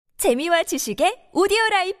재미와 지식의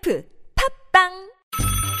오디오라이프 팝빵.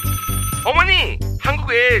 어머니,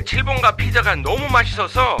 한국에 칠본가 피자가 너무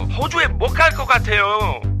맛있어서 호주에 못 갈 것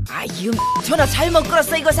같아요. 아유, 전화 잘못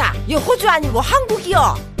걸었어 이거사. 이 호주 아니고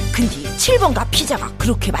한국이요. 근데 칠번가 피자가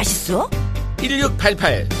그렇게 맛있어?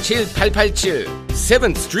 1688-7887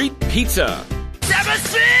 7th Street Pizza. 7th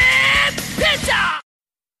Street Pizza!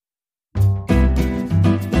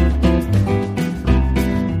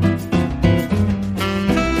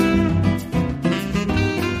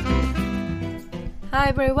 Hi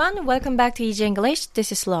everyone, welcome back to Easy English.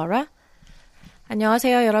 This is Laura.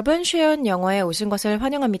 안녕하세요 여러분. 쉬운 영어에 오신 것을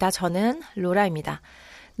환영합니다. 저는 로라입니다.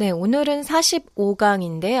 네, 오늘은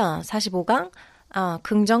 45강인데요. 45강,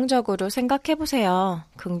 긍정적으로 생각해보세요.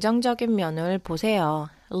 긍정적인 면을 보세요.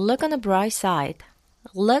 Look on the bright side.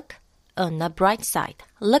 Look on the bright side.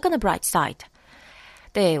 Look on the bright side.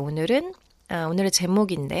 네, 오늘의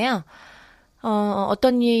제목인데요.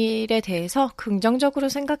 어떤 일에 대해서 긍정적으로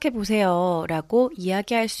생각해보세요 라고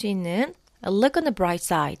이야기할 수 있는 Look on the bright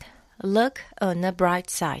side. Look on the bright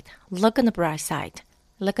side. Look on the bright side.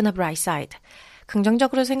 Look on the bright side.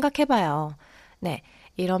 긍정적으로 생각해봐요. 네,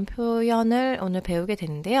 이런 표현을 오늘 배우게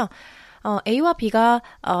되는데요. A와 B가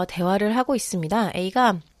대화를 하고 있습니다.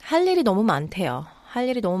 A가 할 일이 너무 많대요. 할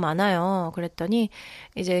일이 너무 많아요. 그랬더니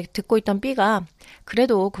이제 듣고 있던 B가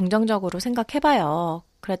그래도 긍정적으로 생각해봐요.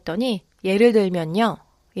 그랬더니 예를 들면요.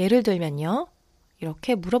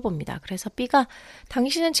 이렇게 물어봅니다. 그래서 B가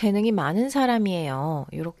당신은 재능이 많은 사람이에요.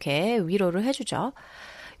 이렇게 위로를 해주죠.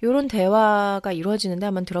 이런 대화가 이루어지는데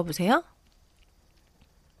한번 들어보세요.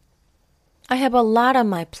 I have a lot on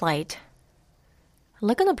my plate.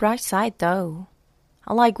 Look on the bright side though.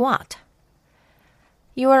 Like what?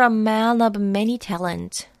 You are a man of many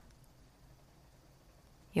talents.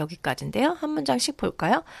 여기까지인데요. 한 문장씩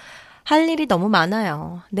볼까요? 할 일이 너무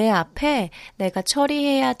많아요. 내 앞에 내가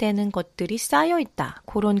처리해야 되는 것들이 쌓여 있다.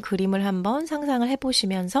 그런 그림을 한번 상상을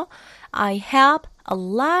해보시면서 I have a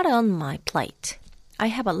lot on my plate. I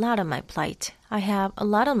have a lot on my plate. I have a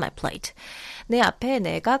lot on my plate. 내 앞에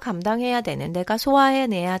내가 감당해야 되는, 내가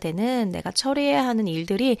소화해내야 되는, 내가 처리해야 하는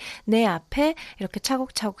일들이 내 앞에 이렇게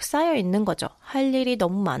차곡차곡 쌓여 있는 거죠. 할 일이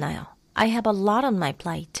너무 많아요. I have a lot on my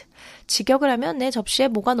plate. 직역을 하면 내 접시에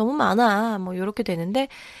뭐가 너무 많아. 뭐 이렇게 되는데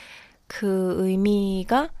그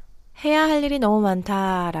의미가 해야 할 일이 너무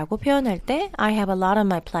많다라고 표현할 때 I have a lot on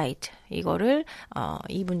my plate. 이거를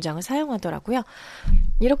이 문장을 사용하더라고요.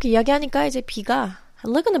 이렇게 이야기하니까 이제 B가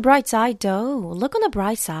Look on the bright side, though. Look on the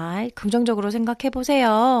bright side. 긍정적으로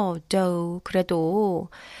생각해보세요. though.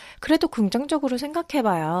 그래도 긍정적으로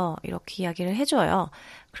생각해봐요. 이렇게 이야기를 해줘요.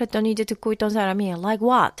 그랬더니 이제 듣고 있던 사람이 Like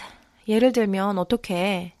what? 예를 들면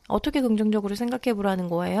어떻게 긍정적으로 생각해보라는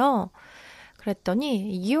거예요.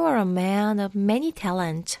 그랬더니 You are a man of many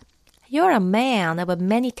talents. You are a man of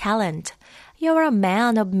many talents. You are a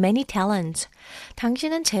man of many talents.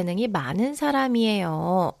 당신은 재능이 많은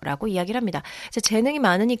사람이에요. 라고 이야기를 합니다. 이제 재능이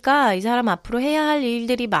많으니까 이 사람 앞으로 해야 할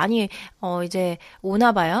일들이 많이 이제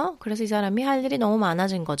오나 봐요. 그래서 이 사람이 할 일이 너무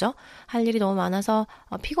많아진 거죠. 할 일이 너무 많아서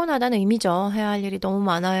피곤하다는 의미죠. 해야 할 일이 너무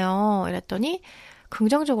많아요. 이랬더니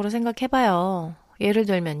긍정적으로 생각해봐요. 예를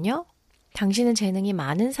들면요. 당신은 재능이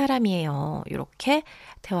많은 사람이에요. 이렇게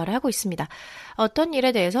대화를 하고 있습니다. 어떤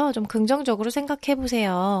일에 대해서 좀 긍정적으로 생각해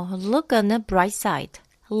보세요. Look on the bright side.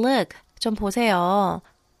 Look, 좀 보세요.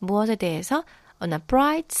 무엇에 대해서? On the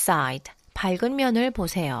bright side. 밝은 면을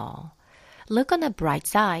보세요. Look on the bright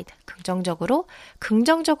side. 긍정적으로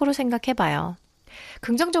생각해 봐요.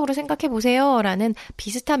 긍정적으로 생각해 보세요. 라는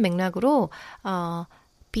비슷한 맥락으로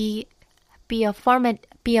be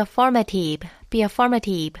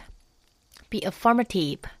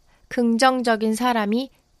affirmative. 긍정적인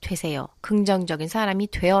사람이 되세요. 긍정적인 사람이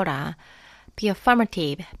되어라. Be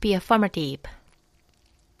affirmative.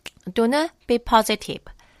 또는 be positive.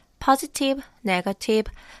 positive,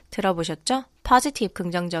 negative 들어보셨죠? positive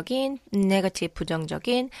긍정적인, negative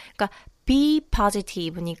부정적인. 그러니까 be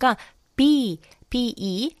positive니까 be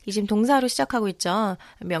이 지금 동사로 시작하고 있죠.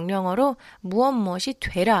 명령어로 무엇이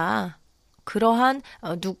되라. 그러한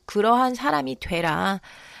사람이 되라.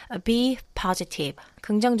 Be positive.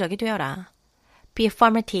 긍정적이 되어라. Be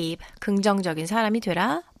affirmative. 긍정적인 사람이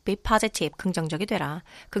되라. Be positive. 긍정적이 되라.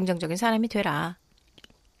 긍정적인 사람이 되라.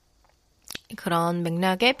 그런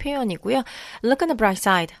맥락의 표현이고요. Look on the bright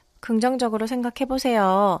side. 긍정적으로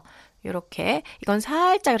생각해보세요. 이렇게 이건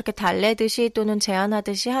살짝 이렇게 달래듯이 또는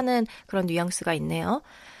제안하듯이 하는 그런 뉘앙스가 있네요.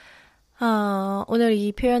 오늘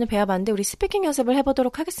이 표현을 배워봤는데 우리 스피킹 연습을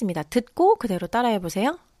해보도록 하겠습니다. 듣고 그대로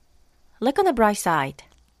따라해보세요. Look on the bright side.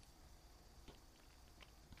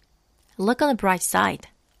 Look on the bright side.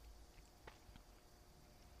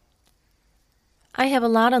 I have a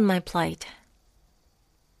lot on my plate.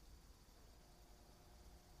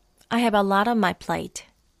 I have a lot on my plate.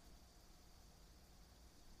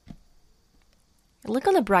 Look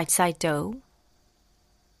on the bright side, though.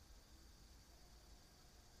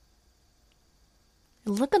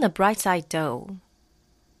 Look on the bright side, though.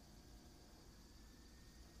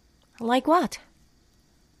 Like what?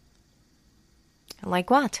 Like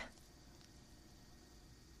what?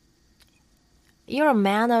 You're a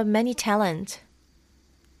man of many talents.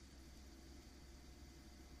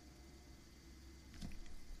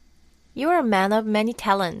 You're a man of many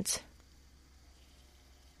talents.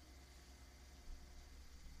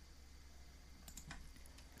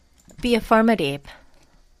 Be affirmative.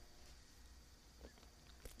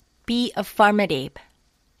 Be affirmative.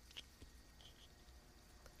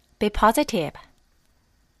 Be positive.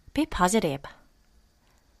 Be positive.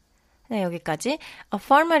 네, 여기까지.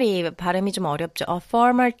 affirmative 발음이 좀 어렵죠.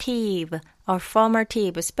 affirmative.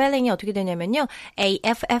 affirmative. 스펠링이 어떻게 되냐면요.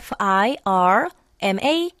 A-F-F-I-R-M-A-T-I-V-E.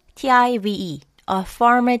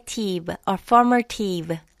 affirmative.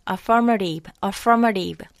 affirmative. affirmative.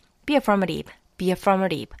 affirmative. Be affirmative. Be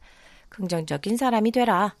affirmative. 긍정적인 사람이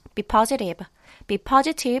되라. Be positive. Be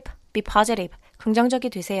positive. Be positive. 긍정적이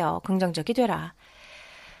되세요. 긍정적이 되라.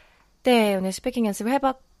 네, 오늘 스피킹 연습을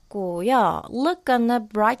해봤고요. Look on the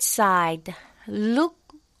bright side. Look.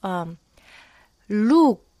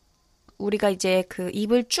 우리가 이제 그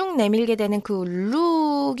입을 쭉 내밀게 되는 그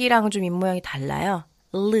look이랑은 좀 입모양이 달라요.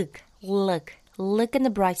 Look on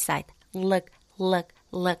the bright side. Look.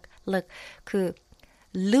 그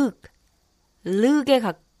look에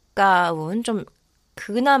가까운 좀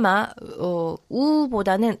그나마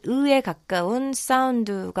우보다는 의에 가까운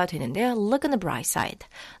사운드가 되는데요. Look on the bright side.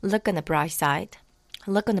 Look on the bright side.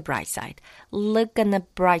 Look on the bright side. Look on the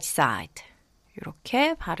bright side.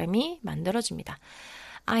 이렇게 발음이 만들어집니다.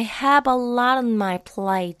 I have a lot on my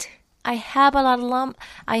plate. I have a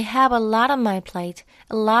lot on my plate.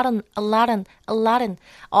 A lot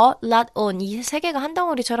on. 이 세 개가 한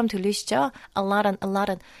덩어리처럼 들리시죠? A lot on.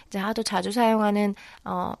 이제 하도 자주 사용하는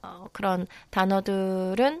그런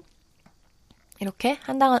단어들은 이렇게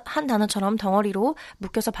한 단어처럼 덩어리로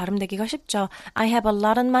묶여서 발음되기가 쉽죠. I have a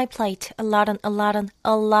lot on my plate. A lot on.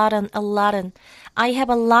 I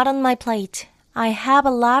have a lot on my plate. I have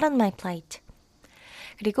a lot on my plate.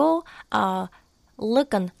 그리고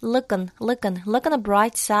Look on the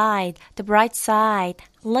bright side. The bright side.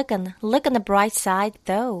 Look on the bright side,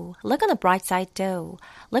 though. Look on the bright side, though.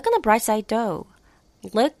 Look on the bright side, though.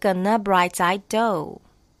 Look on the bright side, though.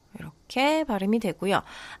 이렇게 발음이 되고요.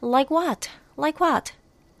 Like what? Like what?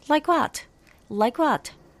 Like what? Like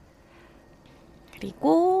what?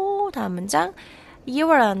 그리고 다음 문장.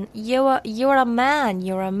 You're a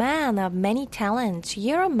man of many talents.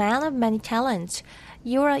 You're a man of many talents.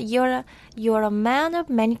 You're a man of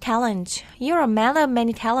many talents. You're a man of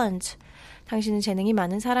many talents. 당신은 재능이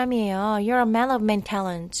많은 사람이에요. You're a man of many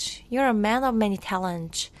talents. You're a man of many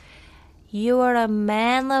talents. You're a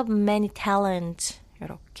man of many talents.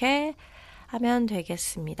 이렇게 하면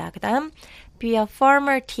되겠습니다. 그 다음 be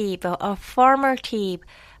affirmative. affirmative.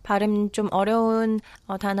 발음 좀 어려운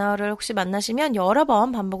단어를 혹시 만나시면 여러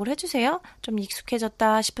번 반복을 해주세요. 좀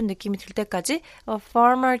익숙해졌다 싶은 느낌이 들 때까지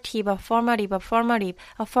affirmative.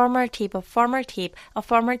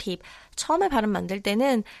 처음에 발음 만들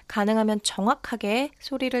때는 가능하면 정확하게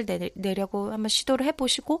소리를 내려고 한번 시도를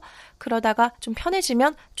해보시고 그러다가 좀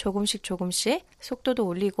편해지면 조금씩 속도도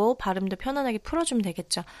올리고 발음도 편안하게 풀어주면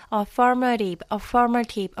되겠죠. affirmative.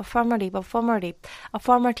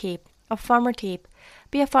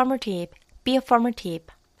 Be affirmative. Be affirmative.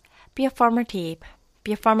 Be affirmative.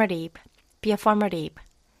 Be affirmative. Be affirmative.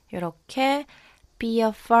 이렇게 be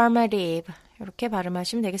affirmative. 이렇게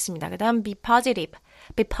발음하시면 되겠습니다. 그 다음 be positive.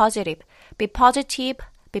 Be positive. Be positive.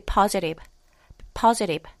 Be positive. Be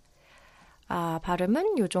positive.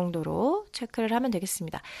 발음은 이 정도로 체크를 하면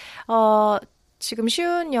되겠습니다. 지금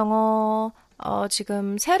쉬운 영어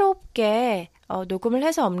지금 새롭게 녹음을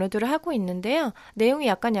해서 업로드를 하고 있는데요. 내용이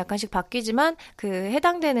약간씩 바뀌지만 그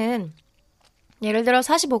해당되는 예를 들어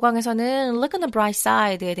 45강에서는 Look on the bright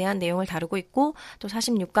side에 대한 내용을 다루고 있고 또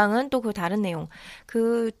 46강은 또 그 다른 내용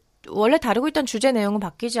원래 다루고 있던 주제 내용은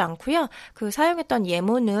바뀌지 않고요. 그 사용했던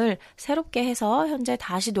예문을 새롭게 해서 현재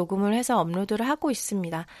다시 녹음을 해서 업로드를 하고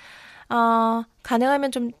있습니다.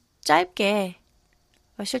 가능하면 좀 짧게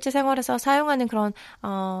실제 생활에서 사용하는 그런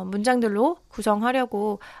문장들로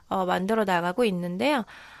구성하려고 만들어 나가고 있는데요.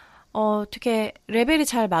 어떻게 레벨이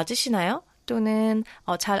잘 맞으시나요? 또는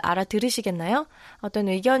잘 알아들으시겠나요? 어떤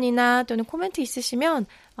의견이나 또는 코멘트 있으시면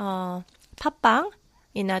팟빵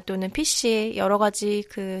이나 또는 PC 여러 가지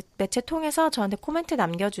그 매체 통해서 저한테 코멘트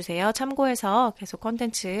남겨주세요. 참고해서 계속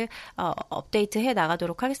컨텐츠 업데이트 해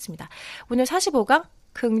나가도록 하겠습니다. 오늘 45강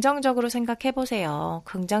긍정적으로 생각해보세요.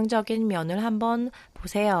 긍정적인 면을 한번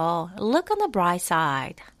보세요. Look on the bright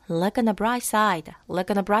side. Look on the bright side.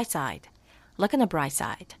 Look on the bright side. Look on the bright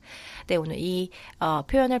side. 네, 오늘 이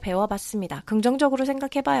표현을 배워봤습니다. 긍정적으로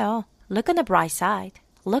생각해봐요. Look on the bright side.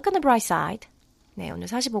 Look on the bright side. 네, 오늘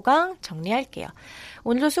 45강 정리할게요.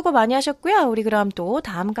 오늘도 수고 많이 하셨고요. 우리 그럼 또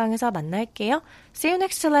다음 강에서 만날게요. See you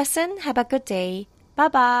next lesson. Have a good day. Bye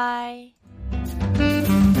bye.